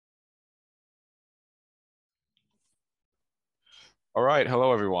All right,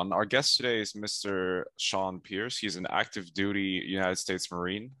 hello everyone. Our guest today is Mr. Sean Pearce. He's an active duty United States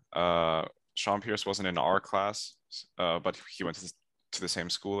Marine. Sean Pearce wasn't in our class, but he went to the same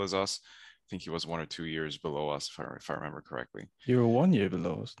school as us. I think he was 1 or 2 years below us, if I remember correctly. You were 1 year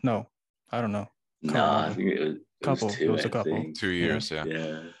below us. No, I don't know. Can't No, I remember. think it was Couple. It two, was a I couple. think. Yeah. 2 years, yeah.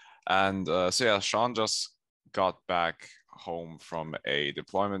 Yeah. And so yeah, Sean just got back home from a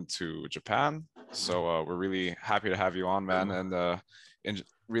deployment to Japan. So we're really happy to have you on, man, and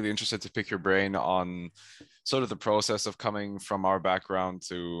really interested to pick your brain on sort of the process of coming from our background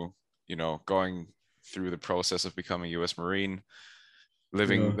to, going through the process of becoming U.S. Marine,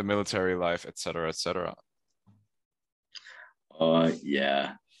 living Yeah. the military life, et cetera, et cetera.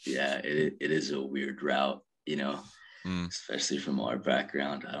 Yeah. Yeah, it is a weird route, Mm, especially from our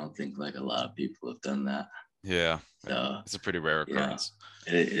background. I don't think like a lot of people have done that. yeah, So, it's a pretty rare you know, occurrence.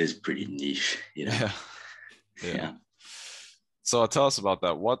 it is pretty niche, Yeah, yeah. Yeah. So tell us about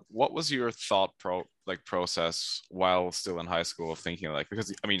that. What was your process while still in high school of thinking like,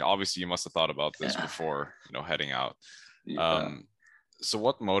 because I mean obviously you must have thought about this Yeah. before, heading out. Yeah. So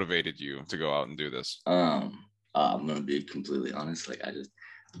what motivated you to go out and do this? I'm gonna be completely honest, like I just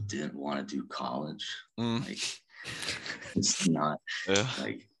didn't want to do college. Mm, Like it's not yeah.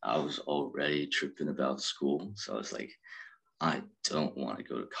 like I was already tripping about school. So I was like, I don't want to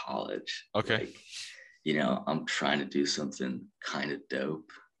go to college. Okay. Like, I'm trying to do something kind of dope,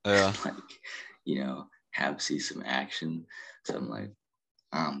 Yeah. like, have see some action. So I'm like,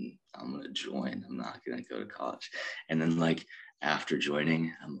 I'm gonna join. I'm not gonna go to college. And then like after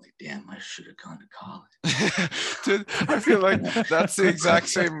joining, I'm like, damn, I should have gone to college. Dude, I feel like that's the exact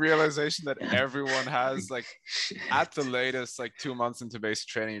same realization that everyone has. Like Shit. at the latest, like 2 months into basic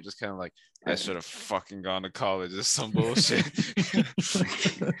training, you're just kind of like, I should have fucking gone to college. This is some bullshit.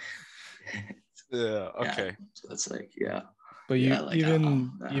 Yeah. Okay. Yeah, so that's like, yeah. But you Yeah, like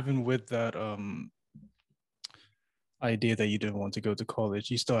even with that idea that you didn't want to go to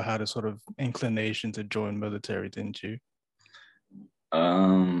college, you still had a sort of inclination to join military, didn't you?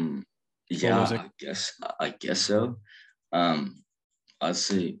 Or yeah, was it I guess so. Um, I'd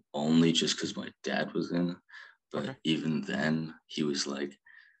say only just because my dad was in, but Okay. even then he was like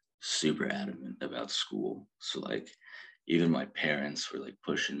super adamant about school. So like even my parents were like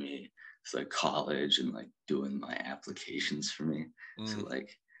pushing me to like college and like doing my applications for me. So Mm, like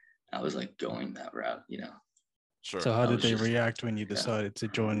I was like going that route. sure. so how I did was they just react when you yeah. decided to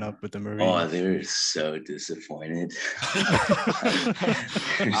join up with the Oh, Marines? they were so disappointed.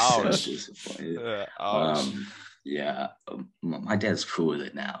 They're so Ouch. disappointed. Yeah, ouch. Um, yeah, my dad's cool with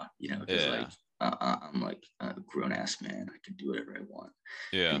it now, because Yeah. like I'm like a grown ass man. I can do whatever I want,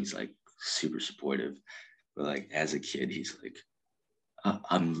 and Yeah. he's like super supportive. But like as a kid, he's like,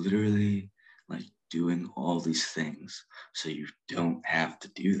 I'm literally like doing all these things, so you don't have to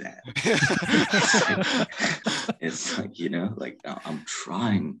do that. It's like, like I'm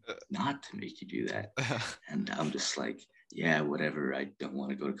trying not to make you do that. And I'm just like, yeah, whatever. I don't want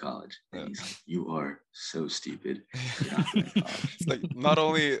to go to college. And he's like, you are so stupid. You're not going to college. It's like not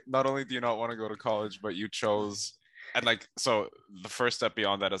only do you not want to go to college, but you chose, and like, so the first step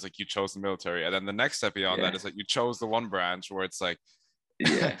beyond that is like you chose the military, and then the next step beyond that Yeah. is like you chose the one branch where it's like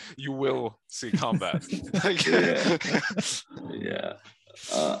Yeah. you will see combat. Like, Yeah. Yeah.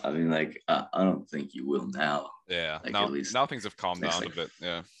 I mean, like, I don't think you will now. yeah. Like, Now at least now things have calmed next down a like bit.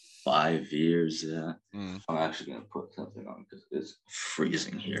 Yeah. 5 years. Yeah. Mm. I'm actually gonna put something on because it's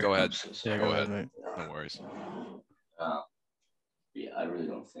freezing here. Go ahead. I'm so Yeah, sorry. go Go ahead, ahead. mate. No worries. Yeah, I really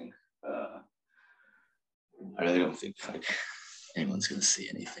don't think. I really don't think like anyone's gonna see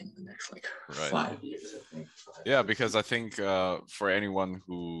anything in the next like Right. 5 years. I think. Yeah, because I think for anyone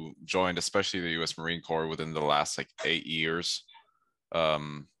who joined, especially the U.S. Marine Corps within the last like 8 years,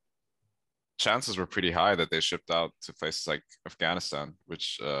 chances were pretty high that they shipped out to places like Afghanistan,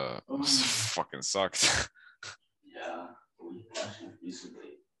 which fucking sucks. Yeah, we actually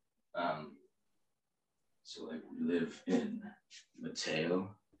recently. So like we live in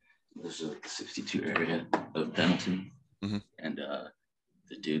Mateo. There's a 62 area of Pendleton, Mhm. and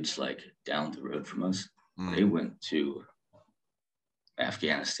the dudes like down the road from us. Mm. They went to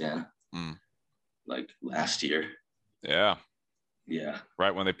Afghanistan like last year. Yeah, Yeah,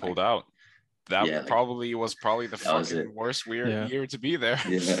 right when they pulled out. That yeah, like, probably was the that was fucking it. worst weird Yeah. year to be there.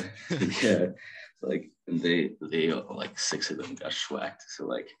 Yeah, yeah. Like and they like 6 of them got schwacked. So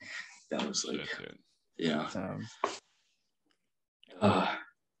like that was like Shit, dude. yeah.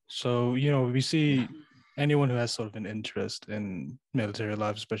 So, we see anyone who has sort of an interest in military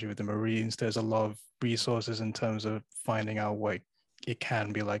life, especially with the Marines, there's a lot of resources in terms of finding out what it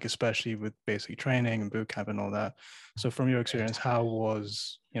can be like, especially with basic training and boot camp and all that. So from your experience, how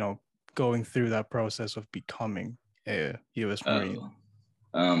was, going through that process of becoming a U.S. Marine?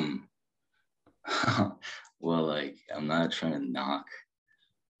 Well, like, I'm not trying to knock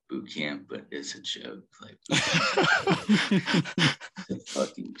boot camp, but it's a joke. Like, it's a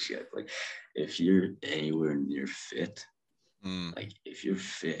fucking joke. Like, if you're anywhere near fit, like, if you're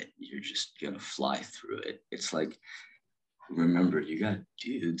fit, you're just gonna fly through it. It's like, remember, you got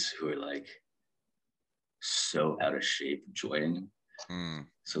dudes who are like so out of shape joining.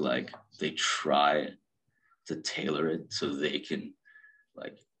 So like they try to tailor it so they can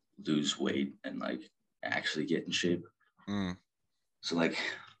like lose weight and like actually get in shape. So like,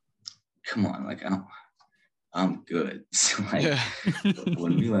 come on, like I'm good. So like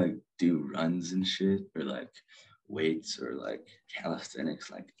when we like do runs and shit or like weights or like calisthenics,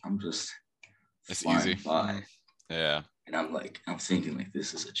 like I'm just It's flying easy. by. Yeah. And I'm thinking like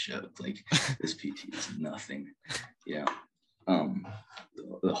this is a joke. Like this PT is nothing. Yeah.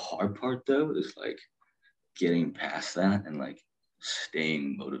 The hard part though is like getting past that and like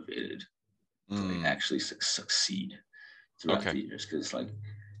staying motivated to like actually succeed throughout the years, because like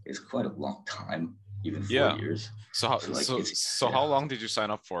it's quite a long time, even 4 years. So how long did you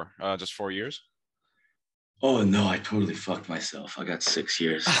sign up for? Just 4 years? Oh no, I totally fucked myself. I got 6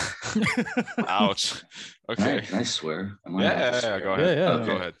 years. Ouch. Okay. Can I swear? Yeah, go ahead. Yeah.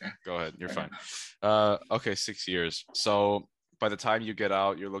 Okay. Go ahead. You're fine. Okay, 6 years. So by the time you get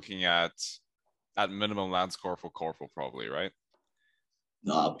out, you're looking at minimum Lance Corporal probably, right?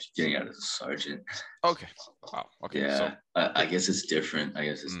 No, I was getting out as a sergeant. Okay. Wow. Okay. Yeah. So I guess it's different.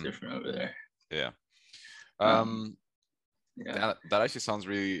 Different over there. Yeah. Yeah. That actually sounds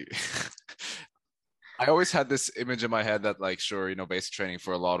really I always had this image in my head that like, sure, basic training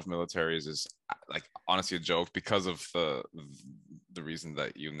for a lot of militaries is like honestly a joke because of the reason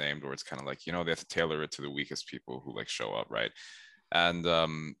that you named, where it's kind of like, they have to tailor it to the weakest people who like show up, right? And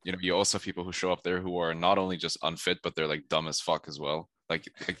you also have people who show up there who are not only just unfit, but they're like dumb as fuck as well. Like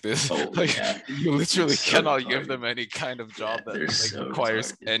this, you literally cannot give them any kind of job that like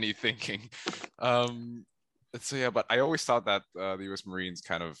requires any thinking. So yeah, but I always thought that the U.S. Marines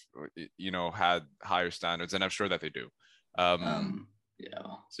kind of, had higher standards, and I'm sure that they do. Yeah.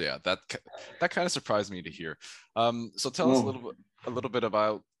 So yeah, that kind of surprised me to hear. So tell us a little bit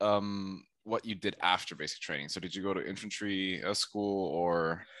about what you did after basic training. So did you go to infantry school,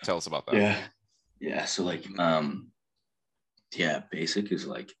 or tell us about that? Yeah. So like, basic is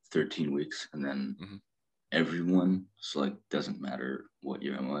like 13 weeks, and then everyone. So like, doesn't matter what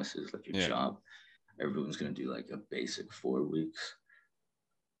your MOS is, like your job. Everyone's gonna do like a basic 4 weeks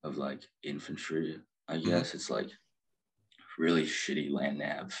of like infantry. I guess it's like really shitty land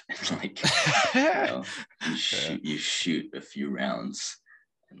nav, and like you shoot a few rounds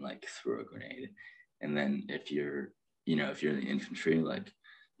and like throw a grenade, and then if you're in the infantry, like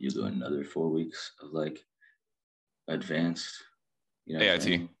you do another 4 weeks of like advanced, AIT.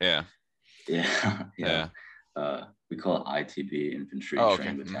 training. Yeah. We call it ITB, Infantry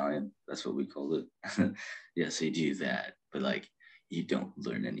Training Battalion. That's what we call it. Yeah, so you do that, but like you don't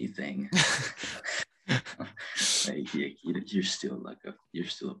learn anything. Like, you're still a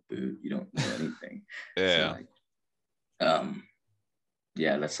boot. You don't know anything. Yeah. So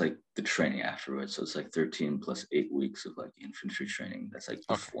like, that's like the training afterwards. So it's like 13 plus 8 weeks of like infantry training. That's like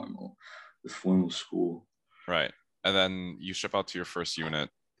the formal school. Right. And then you ship out to your first unit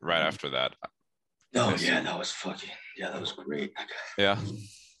right after that. Oh yeah, that was great. Yeah.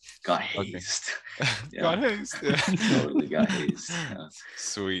 Got hazed. Got hazed. Yeah. Totally got hazed. Yeah.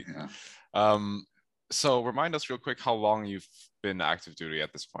 Sweet. Yeah. So remind us real quick how long you've been active duty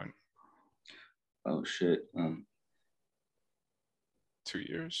at this point. Oh shit. 2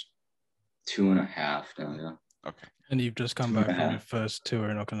 years? 2.5 now, yeah. Okay. And you've just come back from your first tour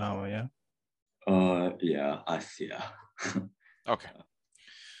in Okinawa, yeah? Yeah. Okay.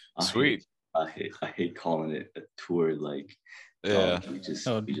 Sweet. I hate calling it a tour. Like, we just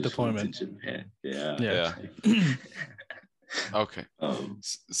deployment went to Japan. Yeah. Okay.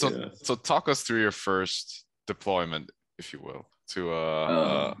 So talk us through your first deployment, if you will.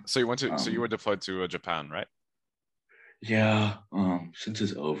 So you were deployed to Japan, right? Yeah. Since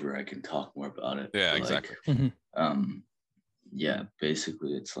it's over, I can talk more about it. Yeah, exactly. Yeah.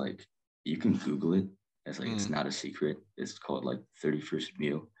 Basically, it's like you can Google it. It's like it's not a secret. It's called like 31st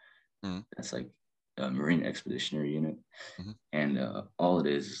MEU. That's like a Marine Expeditionary Unit, and all it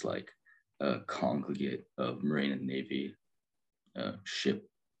is like a congregate of Marine and Navy ship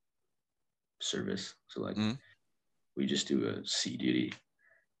service. So like we just do a sea duty.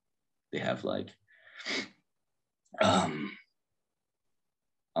 They have like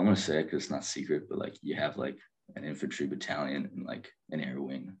I'm gonna say it because it's not secret, but like you have like an infantry battalion and like an air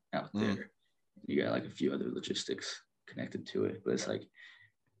wing out there. You got like a few other logistics connected to it, but it's like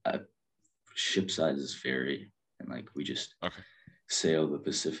ship sizes vary, and like we just sail the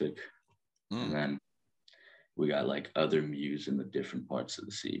Pacific, and then we got like other MEUs in the different parts of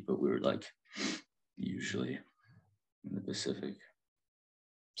the sea, but we were like usually in the Pacific.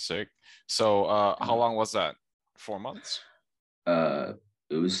 Sick. So how long was that? 4 months?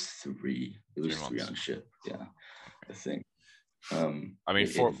 It was 3. It was 3 on ship. Yeah, I think. I mean,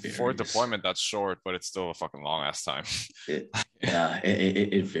 for deployment, that's short, but it's still a fucking long ass time. It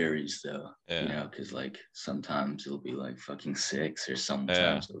varies though. You know, because like sometimes it'll be like fucking 6, or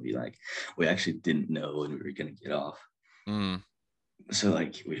sometimes it'll be like we actually didn't know when we were gonna get off. So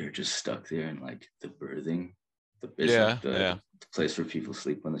like we were just stuck there in like the berthing, the place where people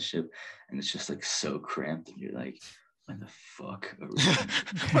sleep on the ship, and it's just like so cramped, and you're like, when the fuck are we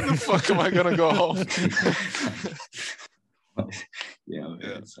when the fuck am I gonna go home? You know,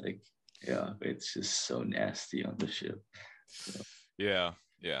 it's like, it's just so nasty on the ship. So.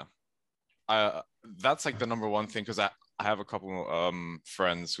 That's like the number one thing, because I have a couple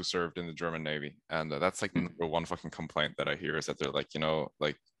friends who served in the German Navy, and that's like the number one fucking complaint that I hear, is that they're like, you know,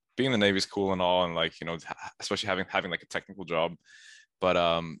 like being in the Navy is cool and all, and like, you know, especially having like a technical job, but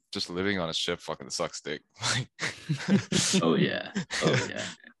just living on a ship fucking sucks dick. Oh yeah,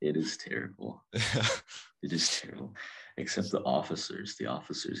 it is terrible. It is terrible. Except the officers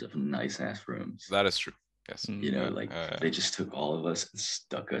have nice ass rooms. That is true. Yes. You know, like they just took all of us and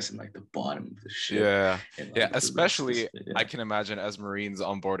stuck us in like the bottom of the ship. And, like, especially I can imagine as Marines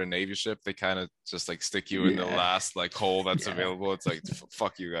on board a Navy ship, they kind of just like stick you in the last like hole that's available. It's like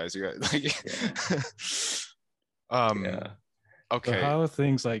fuck you guys. You guys like okay. So how are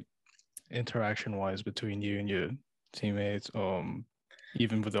things like interaction wise between you and your teammates?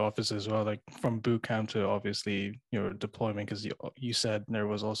 Even with the officers as well, like from boot camp to obviously your deployment, because you said there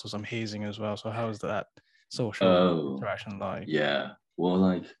was also some hazing as well. So how is that social interaction like? Yeah, well,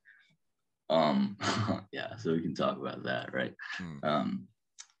 like, so we can talk about that, right?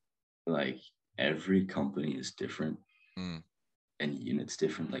 Like every company is different, and units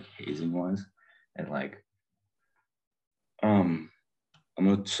different, like hazing wise, and like,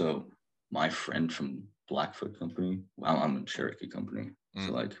 so my friend from Blackfoot company, I'm in Cherokee company.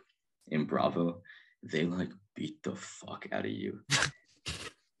 So like in Bravo, they like beat the fuck out of you.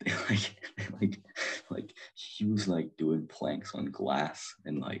 they like he was like doing planks on glass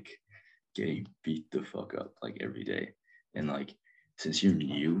and like getting beat the fuck up like every day. And like since you're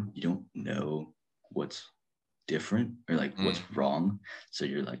new, you don't know what's different or like what's wrong. So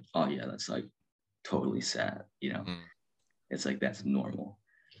you're like, oh yeah, that's like totally sad, you know. It's like that's normal.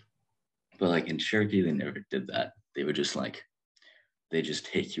 But like in Cherokee, they never did that. They would just like, they just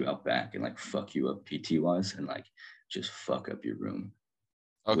take you out back and like fuck you up PT wise and like just fuck up your room,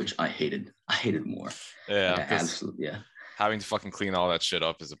 which I hated more. Yeah, absolutely. Yeah, having to fucking clean all that shit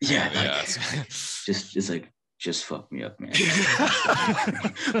up is a pain. Just fuck me up, man.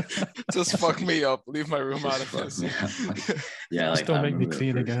 Just fuck me up. Leave my room out of this. Like don't make me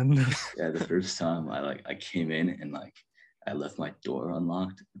clean again. The first time I came in and like I left my door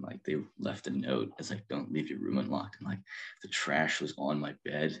unlocked and like they left a note as like, don't leave your room unlocked, and like the trash was on my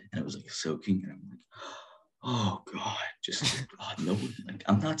bed and it was like soaking, and I'm like, oh god, just no, like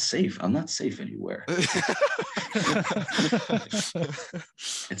I'm not safe anywhere. It's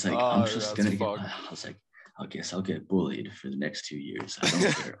like I'm just gonna get, I was like, I guess I'll get bullied for the next 2 years. I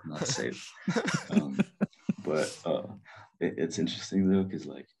don't care. I'm not safe. But it's interesting though, because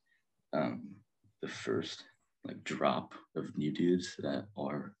like the first like drop of new dudes that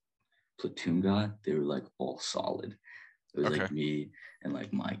our platoon got, they were like all solid. It was like me and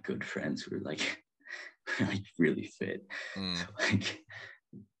like my good friends who were like really fit. So like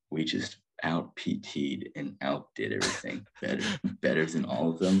we just out PT'd and outdid everything better than all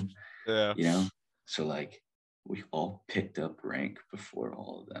of them. You know? So like we all picked up rank before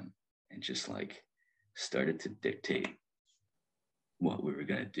all of them and just like started to dictate what we were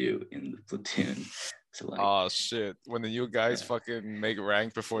gonna do in the platoon. So like, oh shit, when the new guys fucking make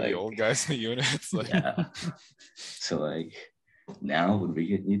rank before like, the old guys in the unit, it's like so like now when we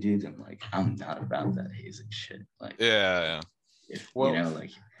get new dudes, I'm like, I'm not about that hazing shit. Like well, you know,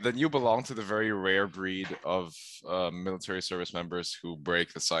 like then you belong to the very rare breed of military service members who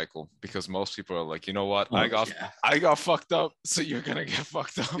break the cycle, because most people are like, you know what, I got fucked up, so you're gonna get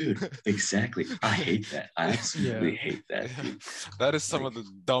fucked up. Dude, exactly. I hate that. I absolutely hate that. Dude. That is some of the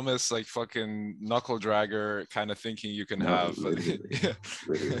dumbest like fucking knuckle dragger kind of thinking you can have. Literally.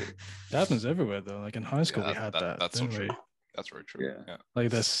 That happens everywhere though. Like in high school, we had that. That's so true. That's very true. Yeah. Like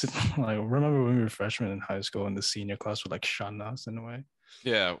this, like remember when we were freshmen in high school and the senior class would like shun us in a way.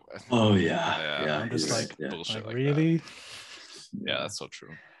 Yeah. Oh yeah. I'm just like, bullshit like really? that. Yeah, that's so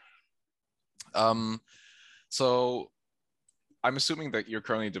true. So I'm assuming that you're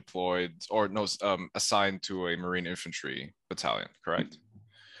currently deployed or no, assigned to a Marine Infantry battalion, correct?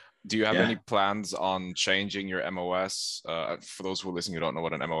 Do you have any plans on changing your MOS? For those who are listening who don't know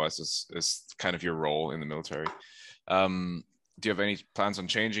what an MOS is kind of your role in the military. Do you have any plans on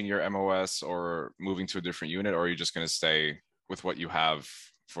changing your MOS or moving to a different unit, or are you just going to stay with what you have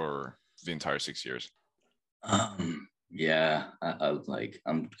for the entire 6 years? Yeah,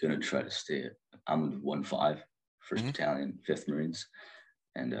 I'm gonna try to stay. I'm 1-5, 1st Battalion, 5th Marines,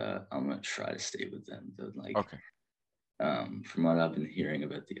 and I'm gonna try to stay with them. Though, like, okay. From what I've been hearing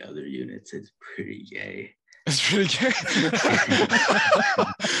about the other units, it's pretty gay. It's pretty gay.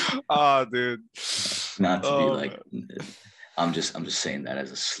 Oh, dude. Not to be like, I'm just saying that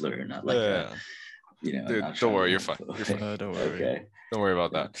as a slur, not like a, Dude, don't worry, you're fine. You're fine. Don't worry. Okay. Don't worry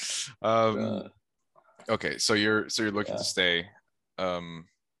about that. Okay, so you're looking to stay in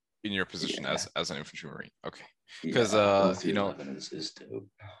your position as an infantry marine. Okay. Because is dope.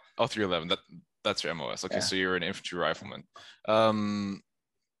 Oh, 311. That's your MOS. Okay, so you're an infantry rifleman.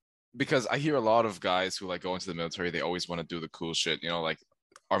 Because I hear a lot of guys who like go into the military, they always want to do the cool shit. Like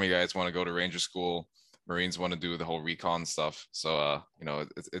Army guys want to go to Ranger school, Marines want to do the whole recon stuff. So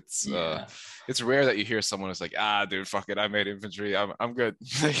it's rare that you hear someone who's like, dude, fuck it, I made infantry. I'm good.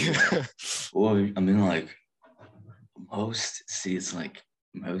 Well, I mean, like it's like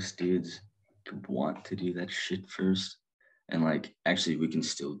most dudes want to do that shit first, and like actually we can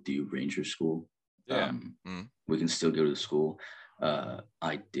still do Ranger school. We can still go to school.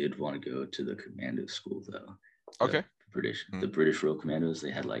 I did want to go to the commando school though. Okay. The British Royal Commandos,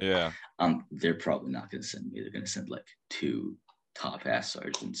 they had like, they're probably not going to send me. They're going to send like 2 top ass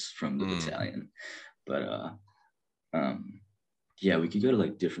sergeants from the battalion. But we could go to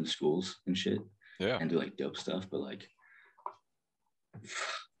like different schools and shit. Yeah. And do like dope stuff. But like,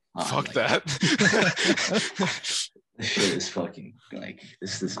 fuck that. This shit is fucking like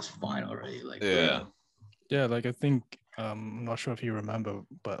this is fine already. Like, yeah. Like I think I'm not sure if you remember,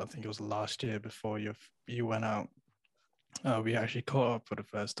 but I think it was last year before you went out. We actually caught up for the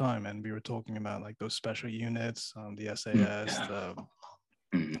first time, and we were talking about like those special units, the SAS,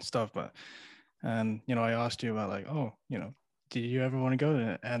 stuff. But I asked you about like, do you ever want to go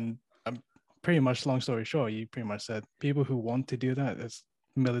there? And I'm pretty much, long story short, you pretty much said people who want to do that, it's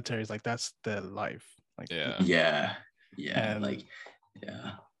military is like that's their life. Like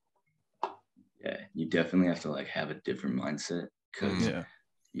you definitely have to like have a different mindset because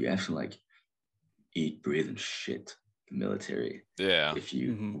you have to like eat, breathe, and shit the military. Yeah. If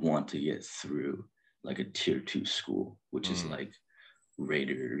you want to get through like a tier 2 school, which is like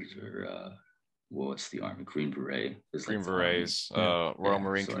Raiders or what's the Army? Green Beret. Green Berets, Royal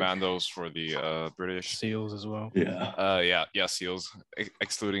Marine Commandos for the British. SEALs as well. Yeah, SEALs.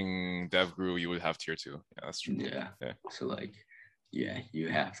 Excluding DevGru, you would have tier 2. Yeah, that's true. Yeah. So like, you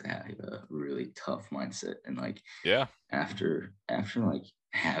have to have a really tough mindset, and like, after like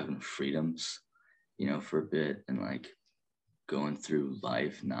having freedoms, for a bit, and like going through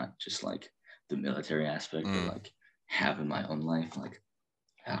life, not just like the military aspect, but like having my own life, like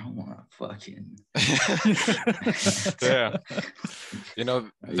I don't want to fucking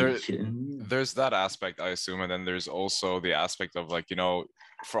there's that aspect, I assume, and then there's also the aspect of like,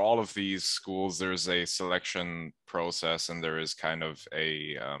 for all of these schools there's a selection process, and there is kind of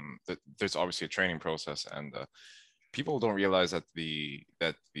a there's obviously a training process, and people don't realize that the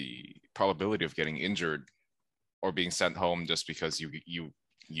probability of getting injured or being sent home just because you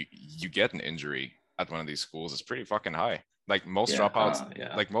get an injury at one of these schools is pretty fucking high. Like most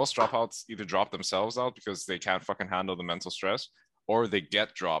dropouts either drop themselves out because they can't fucking handle the mental stress, or they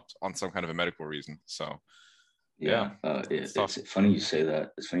get dropped on some kind of a medical reason. So it's funny you say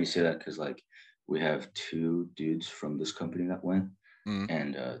that. It's funny you say that because like we have 2 dudes from this company that went,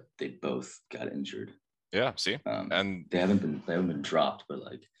 and they both got injured. Yeah, see, and they haven't been dropped, but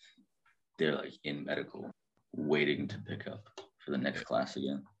like they're like in medical, waiting to pick up for the next class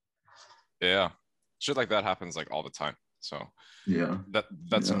again. Yeah, shit like that happens like all the time. So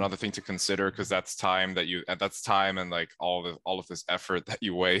that's another thing to consider, because that's time and like all of this effort that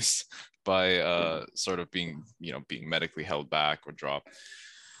you waste by sort of being medically held back or dropped.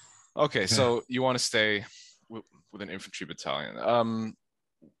 Okay, so you want to stay with an infantry battalion.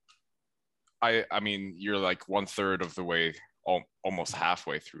 I mean, you're like 1/3 of the way, almost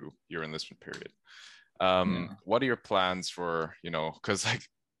halfway through your enlistment period. What are your plans for, because like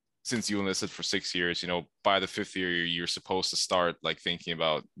since you enlisted for 6 years, by the 5th year, you're supposed to start like thinking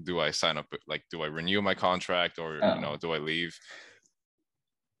about, do I sign up, like, do I renew my contract, or, do I leave?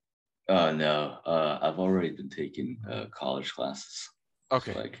 No, I've already been taking college classes.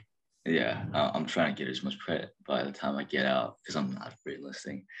 Okay. So, like, yeah, I'm trying to get as much credit by the time I get out because I'm not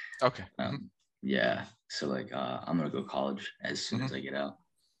enlisting. Okay. Yeah, so like I'm gonna go college as soon as I get out.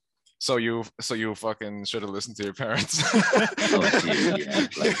 So you fucking should have listened to your parents. Oh, dude, yeah,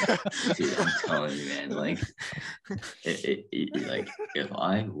 like, dude, I'm telling you, man, like, like if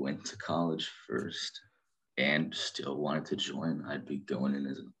I went to college first and still wanted to join, I'd be going in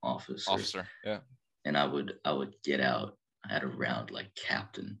as an officer. Yeah. And I would get out at around like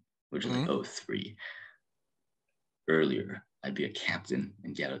captain, which is like 03. Earlier, I'd be a captain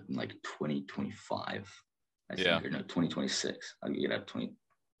and get out in like 2025, I think, or no, 2026. I'd get out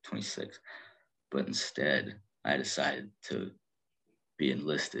 2026. But instead, I decided to be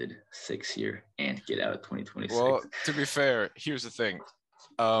enlisted 6 year and get out of 2026. Well, to be fair, here's the thing.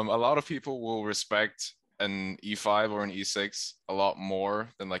 A lot of people will respect an E5 or an E6 a lot more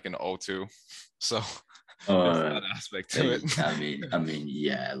than like an O2. So there's that aspect to it. I mean,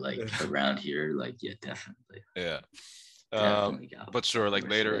 yeah, like around here, like, yeah, definitely. Yeah. Definitely but sure, like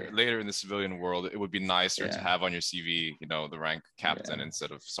later in the civilian world, it would be nicer to have on your CV, the rank captain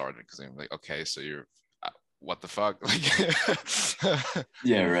instead of sergeant, because I'm like, okay, so you're what the fuck? Like,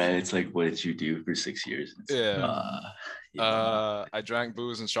 yeah, right. It's like, what did you do for 6 years? I drank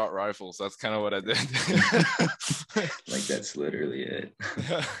booze and shot rifles. That's kind of what I did. Like, that's literally it.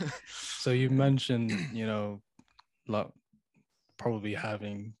 So you mentioned, like probably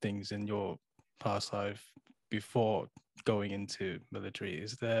having things in your past life before going into military.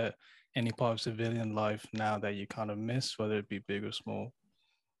 Is there any part of civilian life now that you kind of miss, whether it be big or small?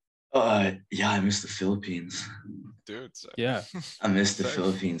 Yeah, I miss the Philippines. Dude. Yeah. I miss the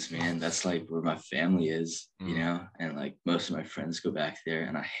Philippines, man. That's like where my family is, and like most of my friends go back there,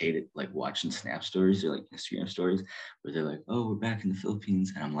 and I hate it, like watching Snap stories or like Instagram stories where they're like, oh, we're back in the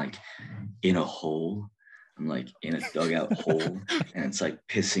Philippines. And I'm like in a hole. I'm like in a dugout hole, and it's like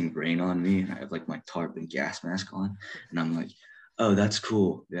pissing rain on me. And I have like my tarp and gas mask on. And I'm like, oh, that's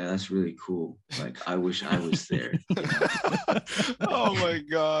cool. Yeah, that's really cool. Like, I wish I was there. Oh my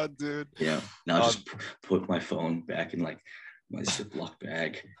God, dude. Yeah. Now I'll just put my phone back in like my Ziploc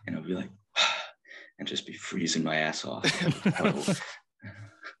bag, and I'll be like, and just be freezing my ass off.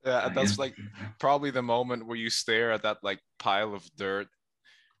 Yeah, that's like probably the moment where you stare at that like pile of dirt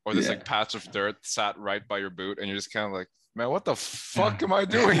or this like patch of dirt sat right by your boot, and you're just kind of like, man, what the fuck am I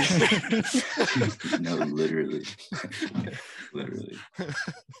doing? No, literally.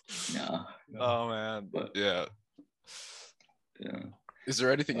 No. Oh man. But, yeah. Is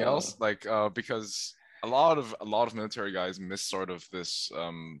there anything else, like because a lot of military guys miss sort of this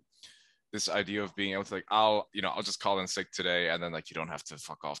this idea of being able to like, I'll just call in sick today, and then like you don't have to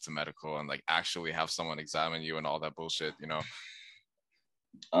fuck off to medical and like actually have someone examine you and all that bullshit,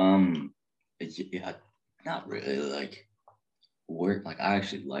 Yeah, not really. Like, work, like, I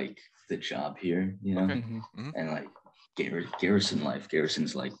actually like the job here, Okay. And like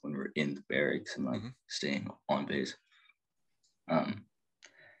garrison's like when we're in the barracks and like staying on base.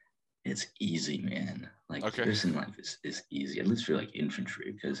 It's easy, man. Like, garrison life is easy, at least for like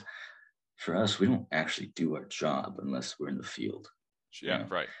infantry, because for us, we don't actually do our job unless we're in the field. Yeah,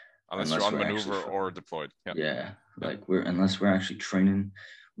 right. Unless you're on maneuver or deployed. Yeah, like unless we're actually training,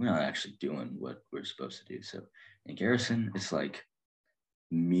 we're not actually doing what we're supposed to do. So in garrison, it's like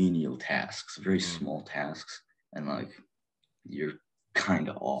menial tasks, very small tasks, and like you're kind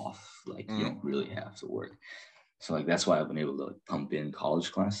of off. Like, you don't really have to work. So like that's why I've been able to like pump in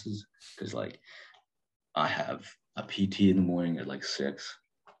college classes, because like I have a PT in the morning at like 6,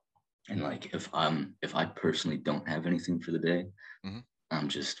 and like if I personally don't have anything for the day, I'm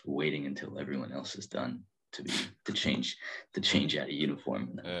just waiting until everyone else is done to change out of uniform,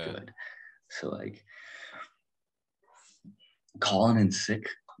 and then I'm good. So like calling in sick,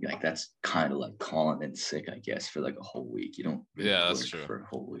 like that's kind of like calling in sick, I guess, for like a whole week. You don't really that's work true for a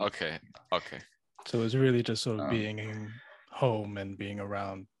whole week. Okay. So it's really just sort of being in home and being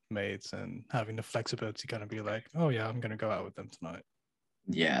around mates and having the flexibility to kind of be like, oh yeah, I'm gonna go out with them tonight.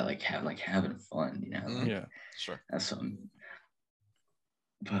 Yeah, like having fun, Yeah, sure. That's something.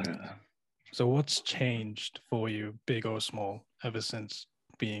 But so what's changed for you, big or small, ever since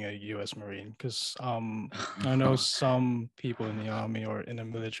being a U.S. Marine? Because I know some people in the army or in a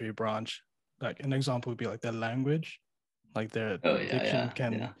military branch, like an example would be like their language, like their diction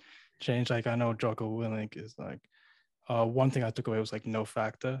can change. Like I know Jocko Willink is like, one thing I took away was like no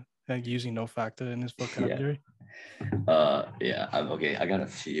factor. like using no factor in his vocabulary? Yeah. Okay. I got a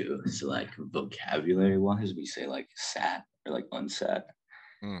few. So like vocabulary wise, we say like sat or like unsat.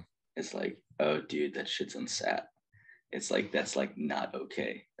 Mm. It's like, oh, dude, that shit's unsat. It's like that's like not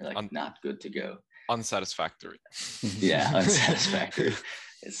okay. Or, like not good to go. Unsatisfactory. Yeah, unsatisfactory.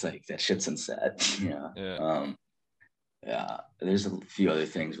 It's like that shit's unsat. Yeah. Yeah. There's a few other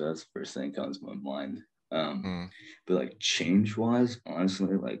things, but that's the first thing that comes to my mind. But like change wise,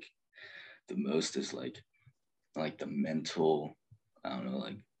 honestly, like the most is like the mental. I don't know,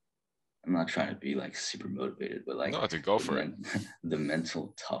 like I'm not trying to be like super motivated, but like no, to go for it. The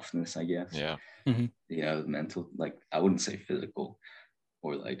mental toughness, I guess. Yeah. The mental, like I wouldn't say physical,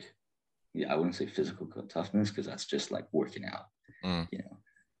 or like I wouldn't say physical toughness because that's just like working out.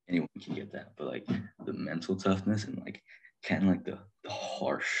 Anyone can get that, but like the mental toughness and like kind of like the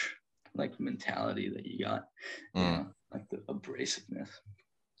harsh like mentality that you got, like the abrasiveness.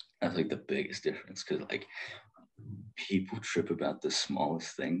 That's like the biggest difference because like people trip about the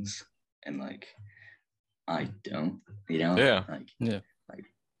smallest things and like I don't, Yeah.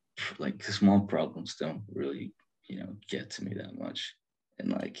 like small problems don't really, get to me that much.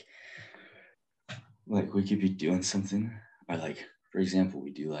 And like we could be doing something, or like for example,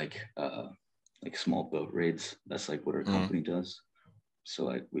 we do like small boat raids. That's like what our company does. So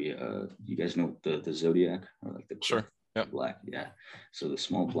like we you guys know the Zodiac or like the sure. Yeah. Black, yeah. So the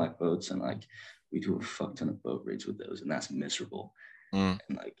small black boats, and like we do a fuck ton of boat raids with those, and that's miserable. And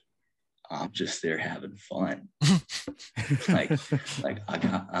like I'm just there having fun. like I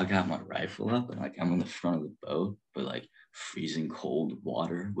got my rifle up, and like I'm in the front of the boat, but like freezing cold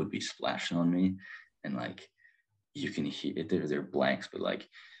water would be splashing on me, and like you can hear it. They're blanks, but like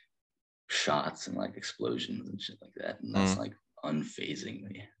shots and like explosions and shit like that, and that's like unfazing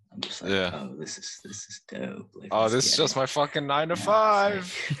me. I'm just like, oh, this is dope. Like, oh, this is just my fucking 9 to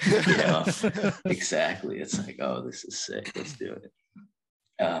 5. Like, exactly. It's like, oh, this is sick. Let's do it.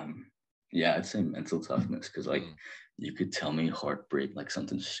 I'd say mental toughness because like you could tell me heartbreak, like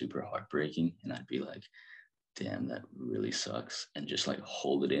something super heartbreaking, and I'd be like, damn, that really sucks, and just like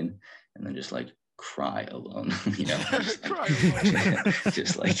hold it in, and then just like cry alone,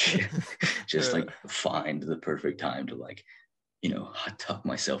 just like find the perfect time to like tuck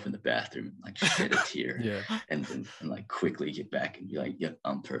myself in the bathroom and like shed a tear, and then like quickly get back and be like, yep,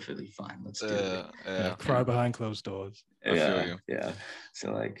 I'm perfectly fine. Let's do it. Cry behind closed doors. I feel you. Yeah.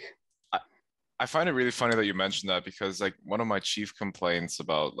 So like, I find it really funny that you mentioned that because like one of my chief complaints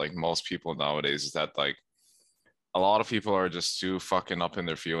about like most people nowadays is that like a lot of people are just too fucking up in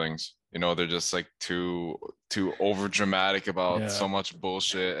their feelings. They're just like too over dramatic about so much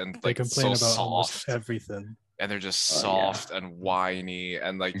bullshit, and they like complain so about soft. Almost everything. And they're just soft and whiny,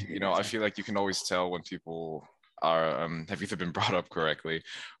 and like I feel like you can always tell when people are have either been brought up correctly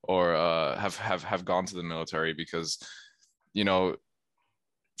or have gone to the military, because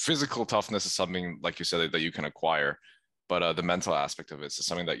physical toughness is something, like you said, that you can acquire, but the mental aspect of it is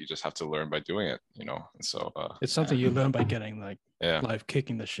something that you just have to learn by doing it. And so it's something you learn by getting like life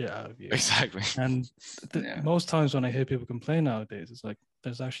kicking the shit out of you. Exactly. And most times when I hear people complain nowadays, it's like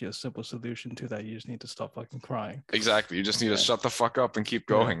there's actually a simple solution to that. You just need to stop fucking crying. Exactly. You just need to shut the fuck up and keep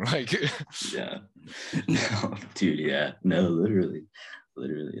going. Like no, dude, no, literally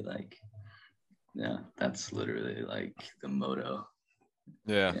like that's literally like the motto.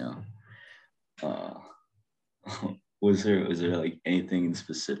 Was there like anything in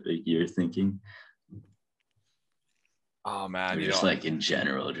specific you're thinking? Oh man, or just like in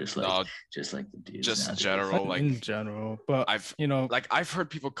general, just like the dudes. Just in general, like in general. But I've heard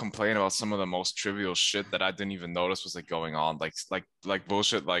people complain about some of the most trivial shit that I didn't even notice was like going on, like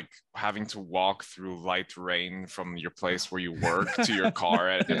bullshit, like having to walk through light rain from your place where you work to your car,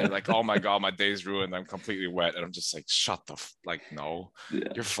 and like, oh my god, my day's ruined. I'm completely wet, and I'm just like, shut the no,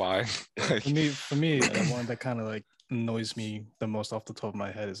 you're fine. Like, for me, the one that kind of like annoys me the most off the top of my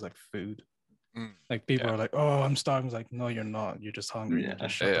head is like food. Like people are like, oh, I'm starving. It's like, no, you're not. You're just hungry.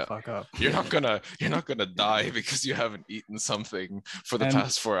 Just shut the fuck up. You're not gonna die because you haven't eaten something for the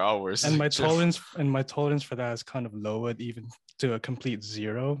past 4 hours. And my tolerance for that is kind of lowered even to a complete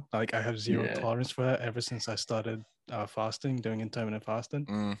zero. Like I have zero tolerance for that ever since I started fasting, doing intermittent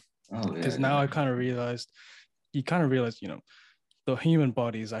fasting. Because now I kind of realized, the human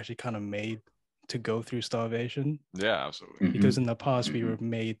body is actually kind of made to go through starvation. Yeah, absolutely. Because in the past we were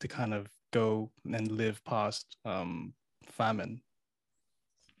made to kind of go and live past famine,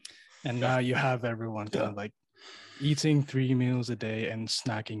 and now you have everyone kind of like eating 3 meals a day and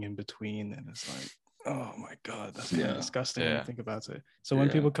snacking in between, and it's like, Oh my God, that's kind of disgusting when you think about it. So when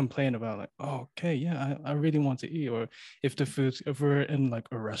Yeah. people complain about like, oh, okay, yeah, I really want to eat, or if we're in like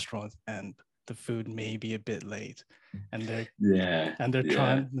a restaurant and the food may be a bit late, and they're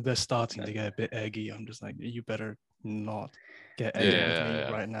starting to get a bit eggy, I'm just like, you better not get eggy with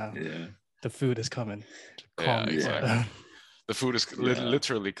me right now. Yeah. The food is coming. Yeah, Calm exactly. down. The food is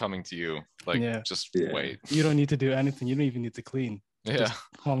literally coming to you. Like, just wait. You don't need to do anything. You don't even need to clean. Just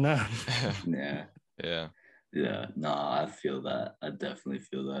calm down. Yeah. Yeah. Yeah. No, I feel that. I definitely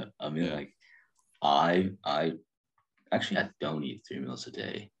feel that. I mean, like, I actually I don't eat 3 meals a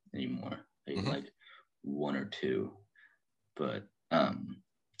day anymore. I eat like 1 or 2. But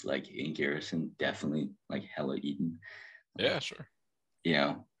like in Garrison, definitely like hella eating. Like, Yeah, sure. You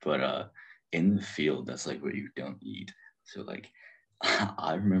know, but in the field, that's like what you don't eat. So like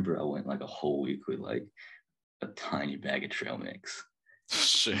I remember I went like a whole week with like a tiny bag of trail mix.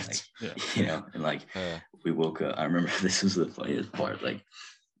 Shit. Like, you know, and like we woke up. I remember this was the funniest part. Like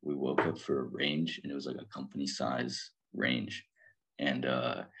we woke up for a range, and it was like a company size range, and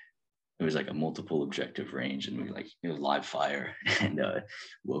it was like a multiple objective range, and we like it was live fire, and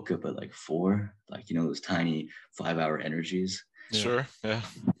woke up at like 4, like you know those tiny 5-hour energies. Sure. Yeah.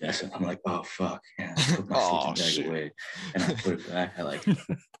 Yeah. So I'm like, oh fuck, yeah. I put my sleeping bag away, and I put it back. I like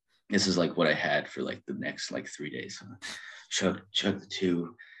this is like what I had for like the next like 3 days. So chug the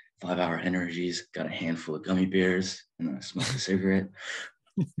 2 5-hour energies, got a handful of gummy bears, and then I smoked a cigarette,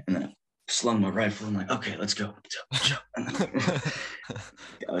 and then I slung my rifle. I'm like, okay, let's go. That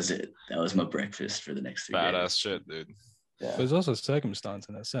was it. That was my breakfast for the next 3 days. Badass shit, dude. Yeah. But it's also circumstance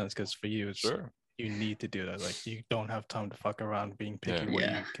in that sense, because for you, it's sure. You need to do that. Like you don't have time to fuck around being picky what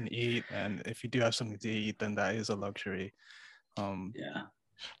you can eat, and if you do have something to eat, then that is a luxury.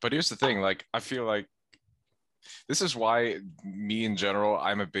 But here's the thing, like I feel like this is why me in general,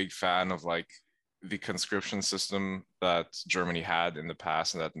 I'm a big fan of like the conscription system that Germany had in the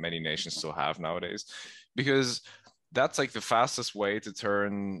past and that many nations still have nowadays, because that's like the fastest way to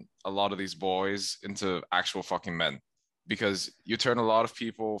turn a lot of these boys into actual fucking men. Because you turn a lot of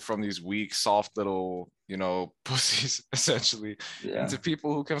people from these weak, soft little, you know, pussies essentially into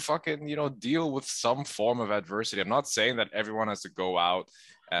people who can fucking, you know, deal with some form of adversity. I'm not saying that everyone has to go out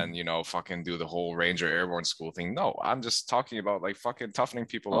and, you know, fucking do the whole Ranger Airborne School thing. No, I'm just talking about like fucking toughening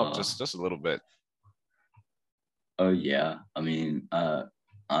people up just a little bit. Oh yeah, I mean,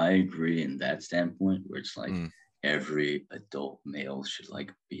 I agree in that standpoint where it's like every adult male should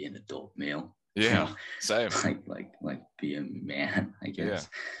like be an adult male. Yeah, you know? Same. Like be a man, I guess.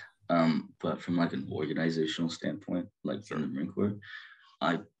 But from like an organizational standpoint, like in the Marine Corps,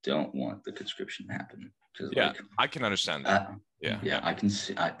 I don't want the conscription to happen. Like, I can understand that. I can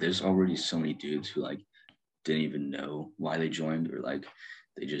see. There's already so many dudes who like didn't even know why they joined, or like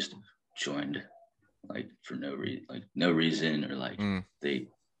they just joined like for no reason, or like they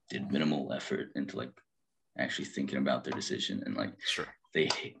did minimal effort into like actually thinking about their decision, and like they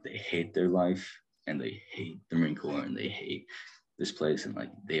hate their life, and they hate the Marine Corps, and they hate this place, and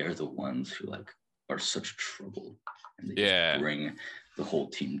like they are the ones who like are such trouble, and they just bring the whole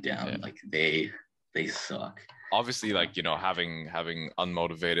team down. Like they suck. Obviously, like, you know, having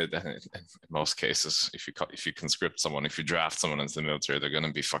unmotivated, in most cases, if you conscript someone, if you draft someone into the military, they're going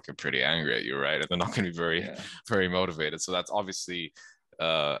to be fucking pretty angry at you, right? And they're not going to be very motivated. So that's obviously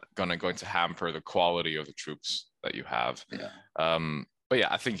going to hamper the quality of the troops that you have. But yeah,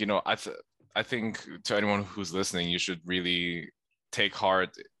 I think, you know, I think to anyone who's listening, you should really take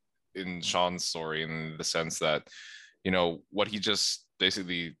heart in Sean's story, in the sense that, you know, what he just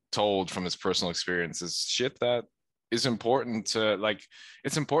basically told from his personal experience is shit that is important to, like,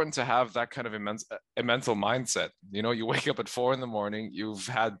 it's important to have that kind of a mental mindset. You know, you wake up at 4 a.m, you've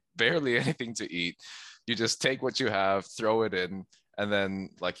had barely anything to eat, you just take what you have, throw it in, and then,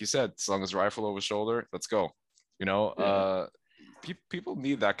 like you said, as long as rifle over shoulder, let's go. You know, people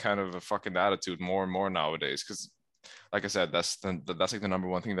need that kind of a fucking attitude more and more nowadays, because like I said, that's like the number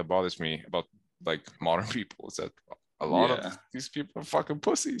one thing that bothers me about like modern people, is that a lot of these people are fucking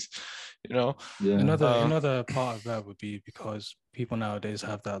pussies, you know. Another part of that would be because people nowadays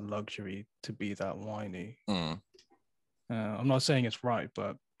have that luxury to be that whiny. I'm not saying it's right,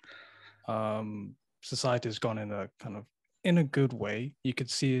 but society has gone in a good way. You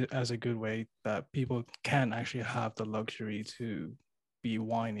could see it as a good way that people can actually have the luxury to be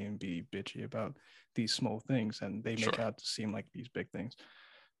whiny and be bitchy about these small things, and they make it out to seem like these big things.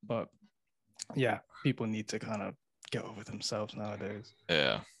 But yeah, people need to kind of get over themselves nowadays.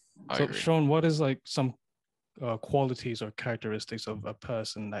 I agree. Sean, what is like some qualities or characteristics of a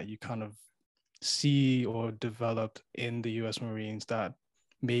person that you kind of see or developed in the U.S. Marines that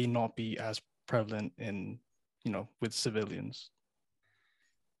may not be as prevalent in, with civilians?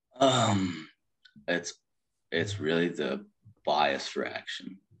 It's really the biased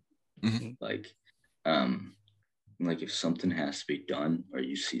reaction. Mhm. Like if something has to be done, or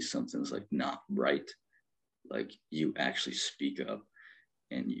you see something's like not right, like you actually speak up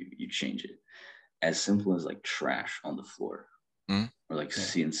and you change it. As simple as like trash on the floor, Mhm. or like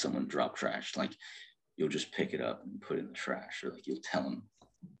seeing someone drop trash, like you'll just pick it up and put it in the trash, or like you'll tell them,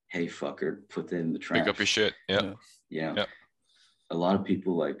 hey fucker, put that in the trash. Pick up your shit. Yeah. Yeah. A lot of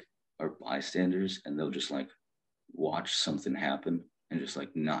people like are bystanders, and they'll just like watch something happen and just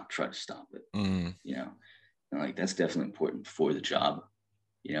like not try to stop it. Mm. And like that's definitely important for the job.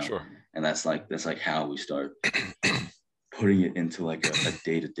 Sure. And that's like how we start putting it into like a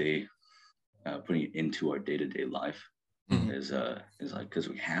day-to-day, putting it into our day-to-day life. Is like, because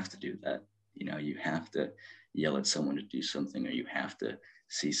we have to do that. You have to yell at someone to do something, or you have to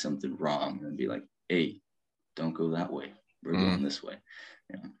see something wrong and be like, hey, don't go that way, we're going this way.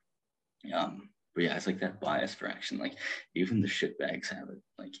 But yeah, it's like that bias for action. Like even the shitbags have it.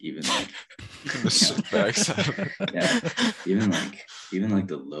 Like even like the shitbags have it. Yeah. Even like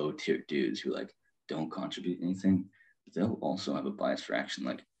the low tier dudes who like don't contribute anything, they'll also have a bias for action.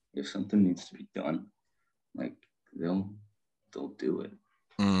 Like if something needs to be done, like they'll do it.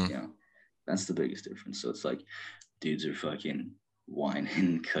 That's the biggest difference. So it's like dudes are fucking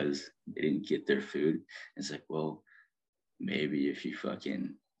whining because they didn't get their food. It's like, well, maybe if you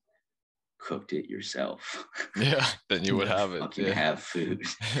fucking cooked it yourself, then you would have it. Fucking have food.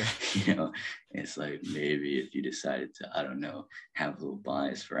 It's like maybe if you decided to, I don't know, have a little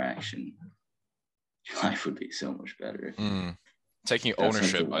bias for action, your life would be so much better. Taking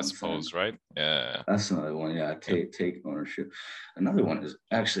ownership, I suppose, right? Yeah. That's another one. Yeah, take ownership. Another one is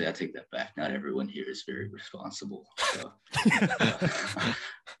actually, I take that back. Not everyone here is very responsible. So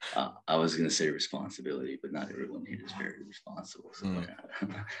I was gonna say responsibility, but not everyone here is very responsible. So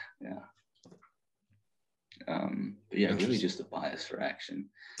yeah. But yeah, really just a bias for action.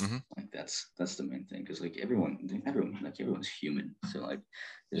 Like that's the main thing, because like everyone's human. So like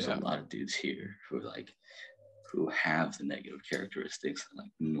there's a lot of dudes here who have the negative characteristics that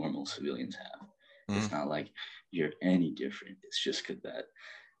like normal civilians have. It's not like you're any different. It's just because that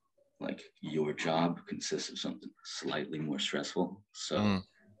like your job consists of something slightly more stressful. So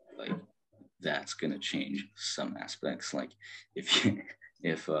like that's gonna change some aspects. Like if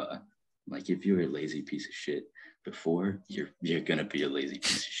you're a lazy piece of shit before, you're gonna be a lazy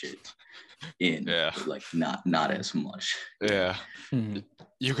piece of shit but like not as much. Yeah.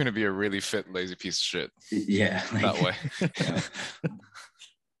 You're gonna be a really fit lazy piece of shit. Yeah, like, that way.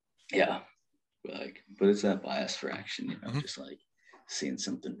 Yeah. But it's that bias for action, just like seeing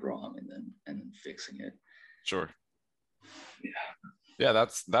something wrong and then fixing it. Sure. Yeah,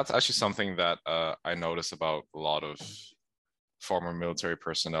 that's actually something that I notice about a lot of former military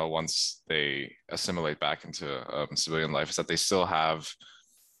personnel once they assimilate back into civilian life, is that they still have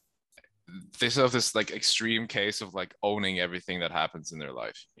this like extreme case of like owning everything that happens in their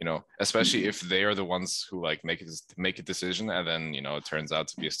life, especially if they are the ones who like make a decision, and then it turns out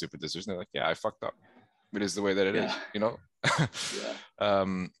to be a stupid decision. They're like, yeah, I fucked up. It is the way that it is.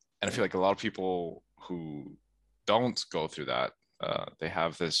 And I feel like a lot of people who don't go through that, they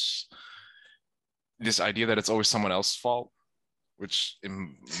have this idea that it's always someone else's fault, which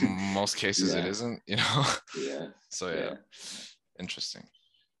in most cases it isn't. So interesting.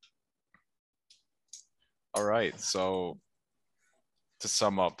 All right, so to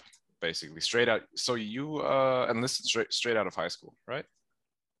sum up, basically straight out, so you enlisted straight out of high school, right?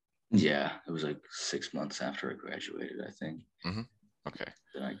 Yeah, it was like 6 months after I graduated, I think. Okay.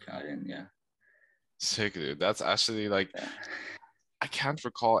 Then I got in. Sick, dude. That's actually like I can't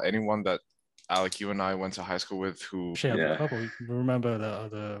recall anyone that Alec, you and I went to high school with who a couple. Remember the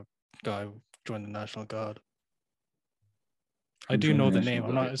other guy who joined the National Guard? I do know the name.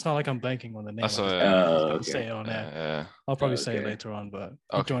 It's not like I'm blanking on the name. Okay. Say it on air. I'll probably say it later on, but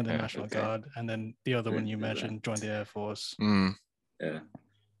he joined the National Guard, and then the other one you mentioned joined the Air Force. Yeah.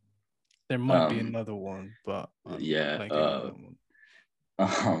 There might be another one, but you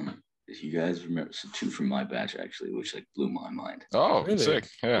guys remember, so 2 from my batch actually, which like blew my mind. Oh, really? Sick.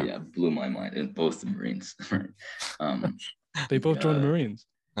 Yeah, blew my mind. And both the Marines. They both joined the Marines.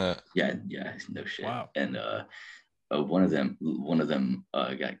 Yeah, no shit. Wow. And one of them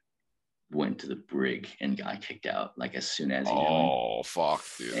went to the brig and got kicked out like as soon as he joined. Oh fuck,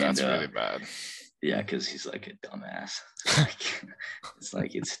 dude, that's really bad. Yeah, because he's like a dumbass.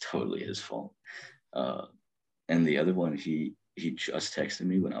 It's totally his fault. And the other one, he just texted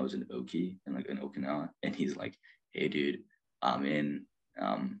me when I was in Oki and like in Okinawa, and he's like, "Hey, dude, I'm in.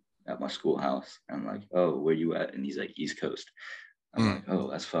 at my schoolhouse. I'm like, oh, where you at? And he's like, East Coast. I'm like, oh,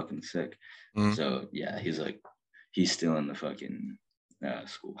 that's fucking sick. So yeah, he's like, he's still in the fucking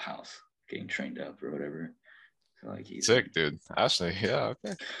schoolhouse getting trained up or whatever. So like he's Sick, like, dude. Actually, yeah,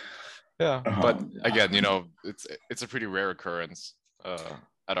 okay. Yeah, but again, you know, it's a pretty rare occurrence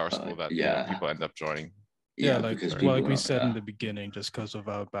at our school that you know people end up joining. Yeah, like because well, like we said in the beginning, just because of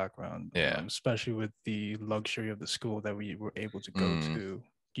our background, yeah, especially with the luxury of the school that we were able to go to,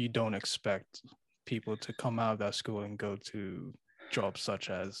 you don't expect people to come out of that school and go to jobs such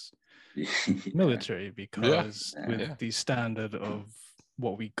as military, because with the standard of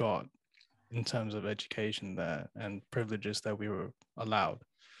what we got in terms of education there and privileges that we were allowed,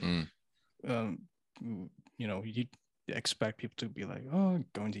 you know, you expect people to be like, oh,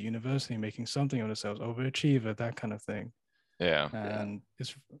 going to university, making something of themselves, overachiever, that kind of thing. Yeah. And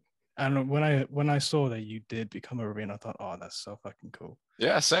it's, I don't know, when I saw that you did become a Marine, I thought, oh, that's so fucking cool.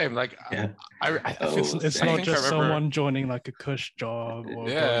 Yeah, same. Like, it's not just someone joining like a cush job or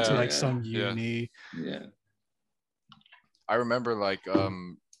going to like some uni. Yeah. I remember like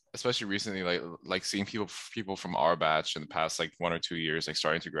especially recently like seeing people from our batch in the past like 1 or 2 years like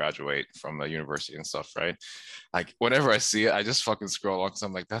starting to graduate from the university and stuff, right? Like whenever I see it, I just fucking scroll along because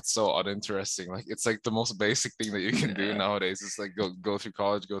I'm like, that's so uninteresting. Like it's like the most basic thing that you can do nowadays. It's like go through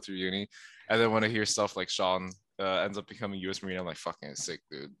college, go through uni. And then when I hear stuff like Sean ends up becoming U.S. Marine, I'm like, fucking sick,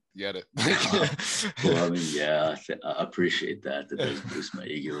 dude. Get it. Well, I mean, yeah, I appreciate that. That does boost my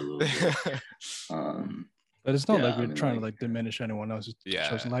ego a little bit. But it's not like we're trying to like diminish anyone else's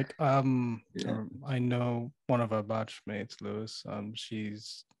choice. Like I know one of our batchmates, Lewis.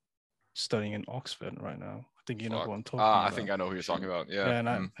 She's studying in Oxford right now. I think you know who I'm talking about. I think I know who you're talking about.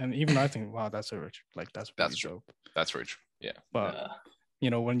 Yeah. And even I think, wow, that's a rich, like that's really true. Dope. That's very true. Yeah. But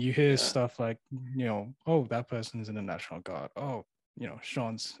you know, when you hear stuff like, you know, oh, that person's in the National Guard. Oh, you know,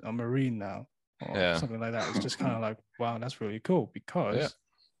 Sean's a Marine now, or something like that. It's just kind of like, wow, that's really cool because.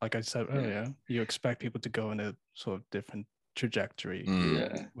 Like I said earlier, you expect people to go in a sort of different trajectory.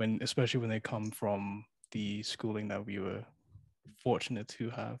 Especially when they come from the schooling that we were fortunate to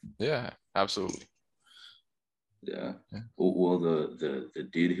have. Yeah, absolutely. Yeah. Well, the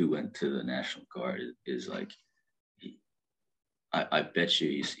dude who went to the National Guard is like, I bet you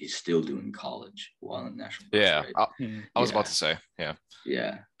he's still doing college while in the National Guard. Yeah, right? I was about to say,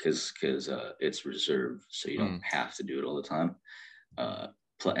 yeah, because it's reserved, so you don't have to do it all the time.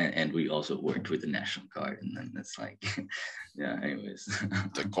 And we also worked with the National Guard, and then it's like, anyways.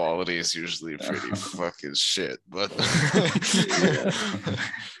 The quality is usually pretty fucking shit, but.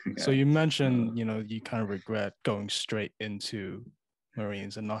 So you mentioned, you know, you kind of regret going straight into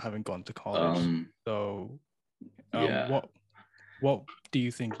Marines and not having gone to college. What do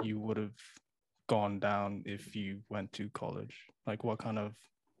you think you would have gone down if you went to college? Like, what kind of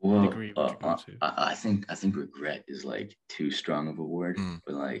degree would you go to? I think regret is like too strong of a word,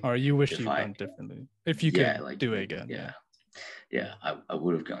 but like, or you wish you done differently if you could like, do it again. I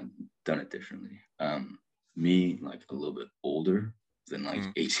would have done it differently. Me like a little bit older than like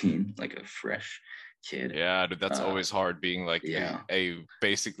 18, like a fresh kid. Yeah, dude, that's always hard being like a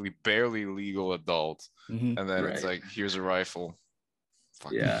basically barely legal adult, and then it's like, here's a rifle.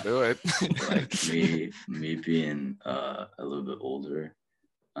 Fucking do it. Like me being a little bit older.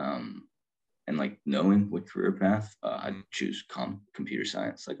 And like knowing what career path, I'd choose computer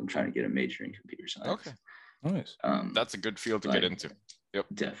science. Like I'm trying to get a major in computer science. Okay, nice. That's a good field to get into. Yep,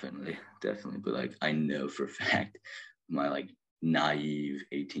 definitely. But like I know for a fact, my like naive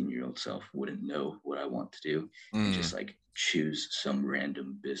 18-year-old self wouldn't know what I want to do and just like choose some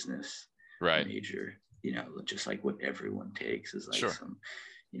random business major. You know, just like what everyone takes is like some.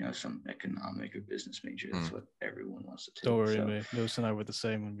 You know, some economic or business major. That's what everyone wants to take. Don't worry, mate. Lewis and I were the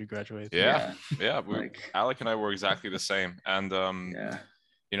same when we graduated. Yeah. Alec and I were exactly the same. And,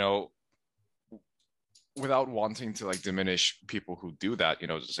 you know, without wanting to like diminish people who do that, you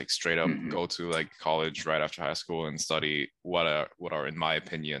know, just like straight up go to like college right after high school and study what are, in my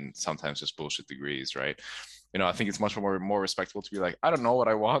opinion, sometimes just bullshit degrees, right? You know, I think it's much more respectable to be like, I don't know what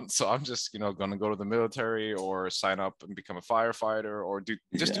I want, so I'm just, you know, gonna go to the military or sign up and become a firefighter or do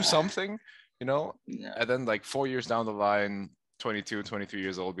something, you know, and then like 4 years down the line, 22, 23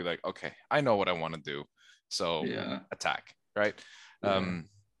 years old, be like, okay, I know what I want to do, so attack, right?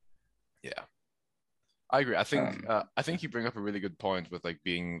 I agree. I think you bring up a really good point with like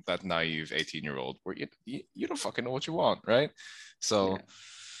being that naive 18-year-old where you don't fucking know what you want, right? So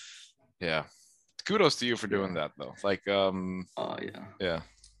kudos to you for doing that though. Like So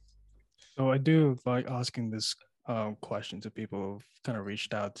I do like asking this question to people who've kind of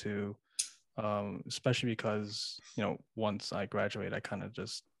reached out to, especially because, you know, once I graduate, I kind of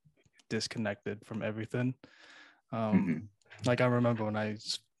just disconnected from everything. Mhm. Like I remember when I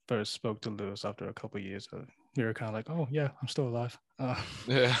first spoke to Lewis after a couple of years, we were kind of like, "Oh yeah, I'm still alive."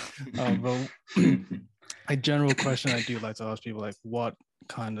 Yeah. But a general question I do like to ask people, like, what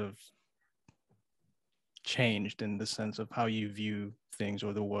kind of changed in the sense of how you view things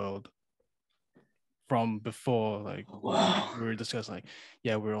or the world from before? Like, Wow. we were discussing, like,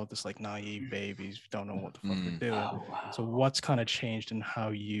 yeah, we're all just like naive babies, we don't know what the fuck we're Mm. doing. Oh, wow. So what's kind of changed in how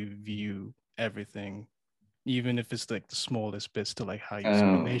you view everything, even if it's like the smallest bits, to like how you see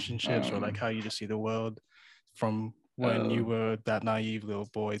relationships or like how you just see the world, from when you were that naive little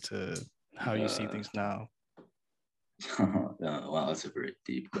boy to how you see things now? Wow, that's a very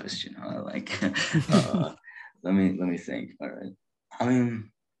deep question, huh? Like, let me think. All right. I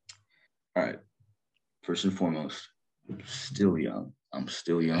mean, all right. First and foremost, still young. I'm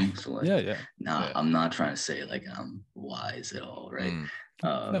still young, so like, Yeah. Yeah. I'm not trying to say like I'm wise at all, right?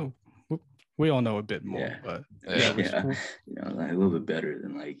 Mm. No, we all know a bit more, Yeah. but Yeah. Yeah, you know, like a little bit better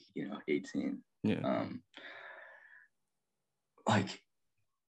than like 18. yeah. Like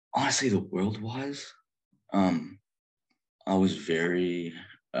honestly, the world wise, I was very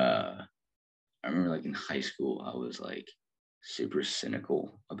I remember like in high school, I was like super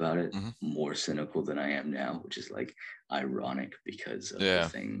cynical about it, Mhm. more cynical than I am now, which is like ironic because of the Yeah.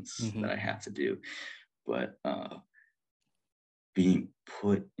 things Mhm. that I have to do. But being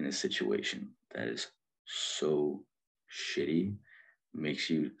put in a situation that is so shitty makes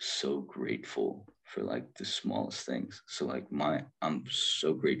you so grateful for like the smallest things. So like I'm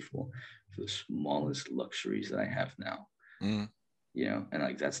so grateful for the smallest luxuries that I have now. Mm. And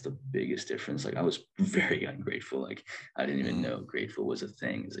like that's the biggest difference. Like I was very ungrateful. Like I didn't even Mm. know grateful was a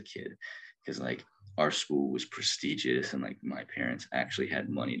thing as a kid, because like our school was prestigious and like my parents actually had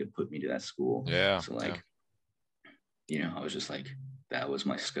money to put me to that school. Yeah. So like, I was just like, that was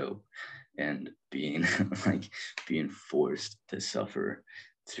my scope. And being like being forced to suffer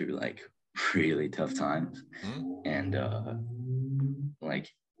through like really tough times, Mm. and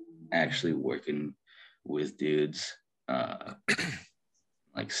like actually working with dudes,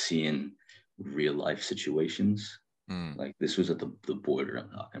 like seeing real life situations. Mm. Like this was at the border I'm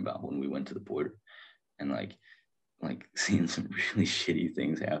talking about, when we went to the border, and like seeing some really shitty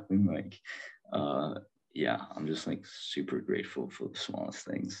things happen. Like yeah, I'm just like super grateful for the smallest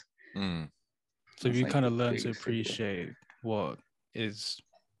things. Mm. So That's you like kind the of learn to biggest takeaway. appreciate what is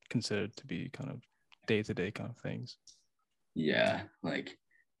considered to be kind of day-to-day kind of things. Yeah, like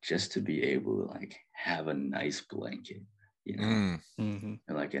just to be able to like have a nice blanket, Mm. Mm-hmm.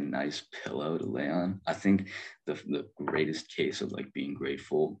 and like a nice pillow to lay on. I think the greatest case of like being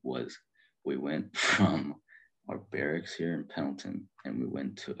grateful was we went from our barracks here in Pendleton and we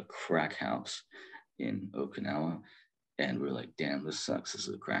went to a crack house in Okinawa, and we're like, damn, this sucks. This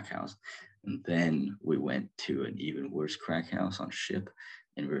is a crack house. And then we went to an even worse crack house on ship,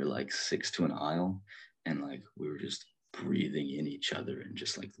 and we were like 6 to an aisle, and like we were just breathing in each other and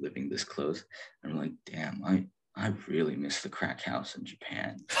just like living this close. And we're like, damn, I really miss the crack house in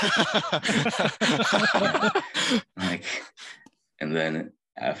Japan. Yeah. Like, and then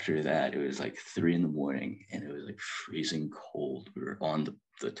after that, it was like 3 a.m. and it was like freezing cold. We were on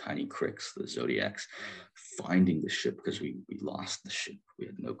the tiny cricks, the Zodiacs, finding the ship because we lost the ship. We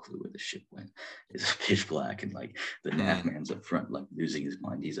had no clue where the ship went. It's pitch black, and like the nav man's up front, like losing his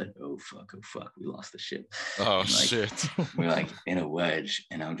mind. He's like, oh fuck, we lost the ship. Oh, And like shit. we're like in a wedge,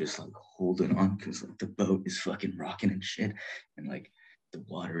 and I'm just like holding on because like the boat is fucking rocking and shit, and like the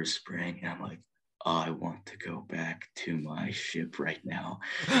water is spraying, and I'm like, I want to go back to my ship right now.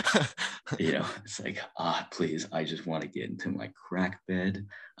 It's like, please, I just want to get into my crack bed.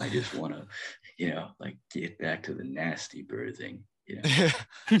 I just want to, like get back to the nasty birthing,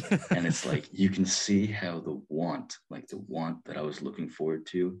 And it's like, you can see how the want that I was looking forward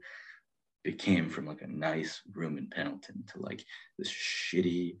to became from like a nice room in Pendleton to like this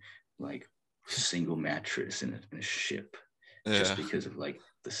shitty, like single mattress in a ship, just because of like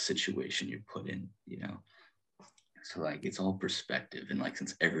the situation you're put in. So like it's all perspective, and like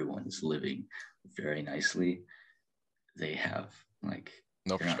since everyone is living very nicely, they have like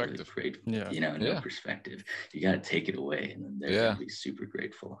No they're not really perspective. grateful, no Yeah. perspective. You got to take it away, and then they're gonna be super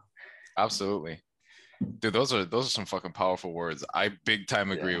grateful. Absolutely. Dude, those are some fucking powerful words. I big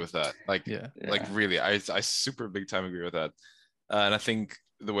time agree with that. Like, like really, I super big time agree with that. And I think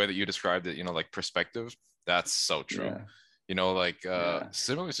the way that you described it, like perspective, that's so true. Like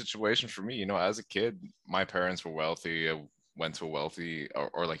similar situation for me. As a kid, my parents were wealthy. I went to a wealthy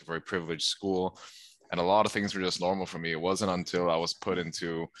or like a very privileged school, and a lot of things were just normal for me. It wasn't until I was put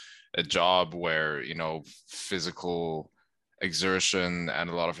into a job where physical exertion and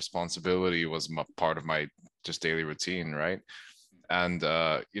a lot of responsibility was part of my just daily routine, right? And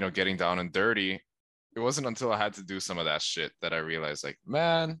getting down and dirty, it wasn't until I had to do some of that shit that I realized, like,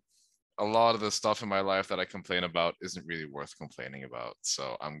 man, a lot of the stuff in my life that I complain about isn't really worth complaining about.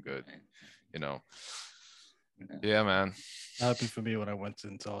 So I'm good, you know. Yeah, man. That happened for me when I went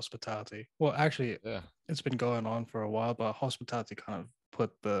into hospitality. Well, actually, Yeah. it's been going on for a while, but hospitality kind of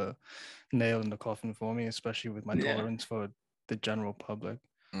put the nail in the coffin for me, especially with my tolerance for the general public.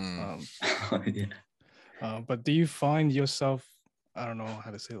 But do you find yourself, I don't know how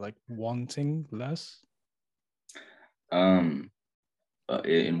to say, like wanting less? In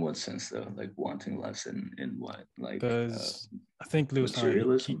what sense though? Like wanting less in what? Like because I think Lewis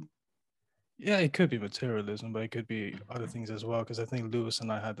materialism. Yeah, it could be materialism, but it could be other things as well. Because I think Lewis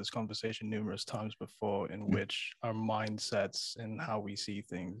and I had this conversation numerous times before, in which our mindsets and how we see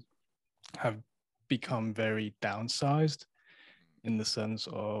things have become very downsized, in the sense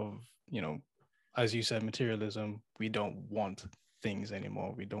of, as you said, materialism. We don't want things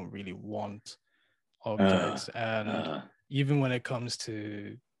anymore. We don't really want objects. And even when it comes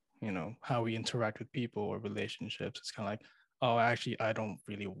to, how we interact with people or relationships, it's kind of like, oh, actually, I don't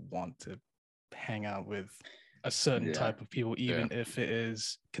really want to hang out with a certain type of people, even if it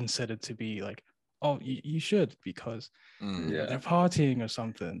is considered to be like, oh, you should, because they're partying or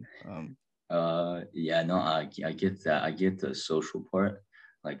something. I get that. I get the social part,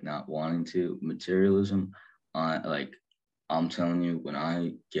 like not wanting to. Materialism, like I'm telling you, when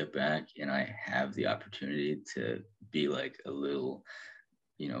I get back and I have the opportunity to be like a little,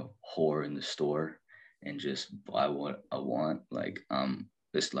 whore in the store and just buy what I want, like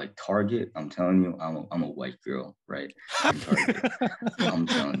this like Target. I'm telling you, I'm a white girl, right? In Target. I'm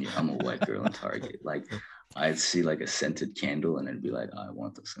telling you, I'm a white girl in Target. Like I'd see like a scented candle and I'd be like, I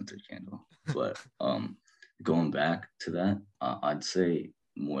want the scented candle. But going back to that, I'd say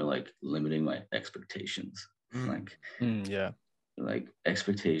more like limiting my expectations. Like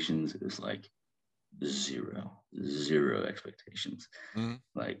expectations is like zero expectations.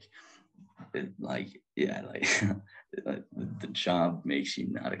 Like the job makes you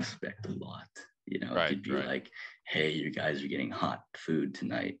not expect a lot. You'd be like, hey, you guys are getting hot food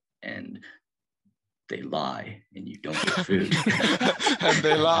tonight, and they lie and you don't get food. And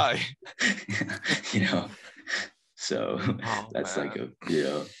they lie. So that's man.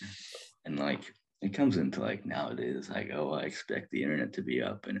 And like it comes into like nowadays, like, oh, I expect the internet to be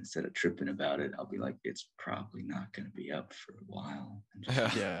up, and instead of tripping about it, I'll be like, it's probably not going to be up for a while. I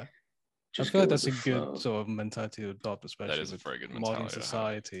feel like that's a good sort of mentality to adopt, especially that is a very good modern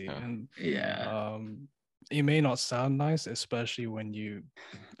society. And yeah, it may not sound nice, especially when you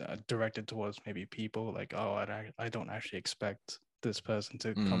direct it towards maybe people like, oh, I don't actually expect this person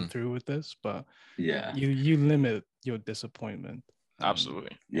to come through with this, but you limit your disappointment.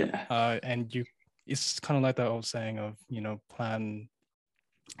 Absolutely. And it's kind of like that old saying of, plan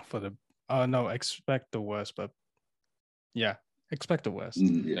for the expect the worst, but expect the worst.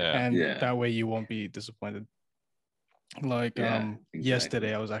 That way you won't be disappointed. Like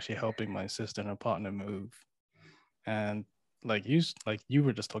yesterday I was actually helping my sister and her partner move, and like you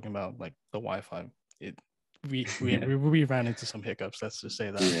were just talking about like the Wi-Fi. We ran into some hiccups, let's just say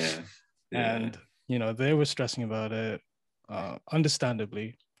that. And they were stressing about it,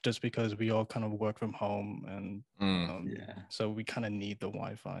 understandably, just because we all kind of work from home, and so we kind of need the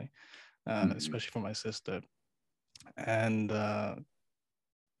Wi-Fi, especially for my sister. And I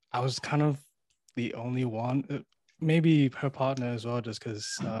was kind of the only one, maybe her partner as well, just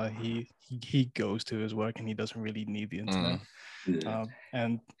because he goes to his work and he doesn't really need the internet.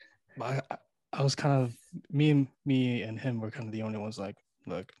 And I was kind of me and him were kind of the only ones like,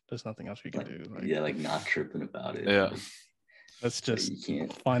 look, there's nothing else we can do. Like not tripping about it. Yeah. Let's just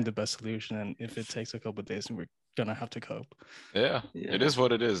find the best solution, and if it takes a couple of days, we're gonna have to cope. Yeah, it is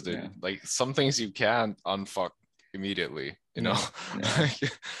what it is, dude. Like some things you can't unfuck immediately,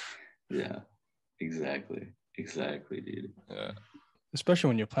 Exactly, dude. Yeah, especially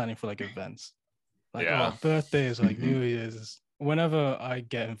when you're planning for like events, like birthdays, like New Year's. Whenever I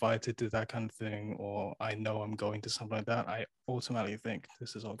get invited to that kind of thing, or I know I'm going to something like that, I automatically think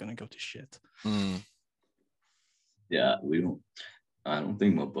this is all gonna go to shit. Yeah, I don't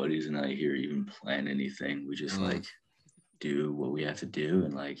think my buddies and I here even plan anything. We just like do what we have to do,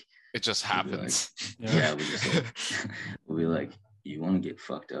 and like it just happens. We'll be like, you want to get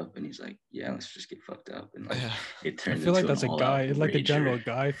fucked up? And he's like, yeah, let's just get fucked up. And like it turns. I feel like that's a guy, like a general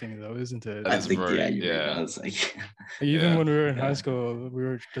guy thing, though, isn't it? I think it's like even when we were in high school, we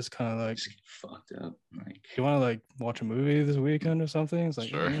were just kind of like just get fucked up. Like, you want to like watch a movie this weekend or something? It's like,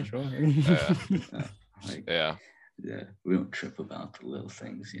 sure. Yeah, sure. Yeah, we don't trip about the little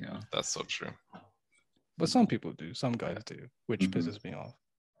things, you know. That's so true. But some people do. Some guys do, which pisses me off.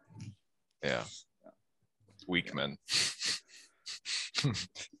 Yeah. Weak men.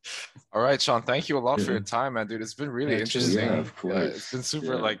 All right, Sean, thank you a lot for your time, man, dude. It's been really interesting. Yeah, of course. It's been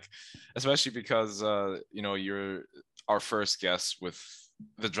super, like, especially because you know, you're our first guest with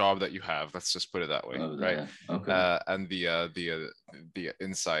the job that you have. Let's just put it that way, right? Okay. And the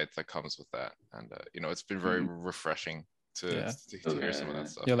insight that comes with that, and you know, it's been very refreshing to hear some of that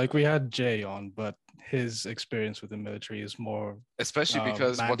stuff. Yeah, like we had Jay on, but his experience with the military is more, especially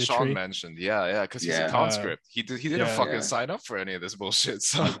because mandatory. what Sean mentioned, because he's a conscript. He didn't fucking sign up for any of this bullshit.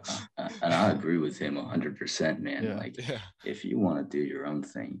 So, and I agree with him 100%, man. Like, if you want to do your own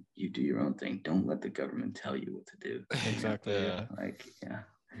thing, you do your own thing. Don't let the government tell you what to do. Exactly. Like,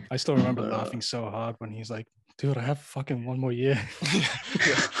 I still remember laughing so hard when he's like, "Dude, I have fucking one more year."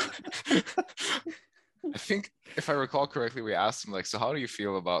 I think if I recall correctly, we asked him, like, so how do you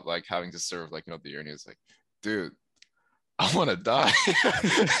feel about like having to serve, like, you know, the year? And he was like, dude, I want to die.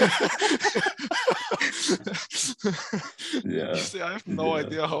 You see, I have no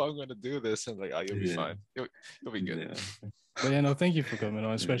idea how I'm going to do this. And like, you'll be fine. You'll be good. But thank you for coming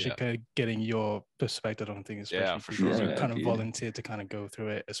on, especially getting your perspective on things, especially for because sure. you kind of volunteered to kind of go through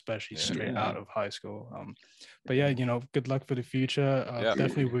it, especially straight out of high school. But good luck for the future.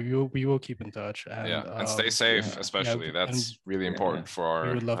 Definitely we will keep in touch, and stay safe, especially. That's really important for our.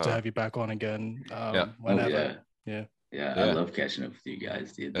 We would love to have you back on again. Whenever. I love catching up with you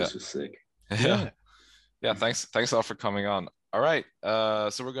guys, dude. This was sick. Yeah. Thanks a lot for coming on. All right.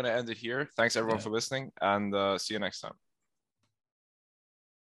 So we're gonna end it here. Thanks everyone for listening, and see you next time.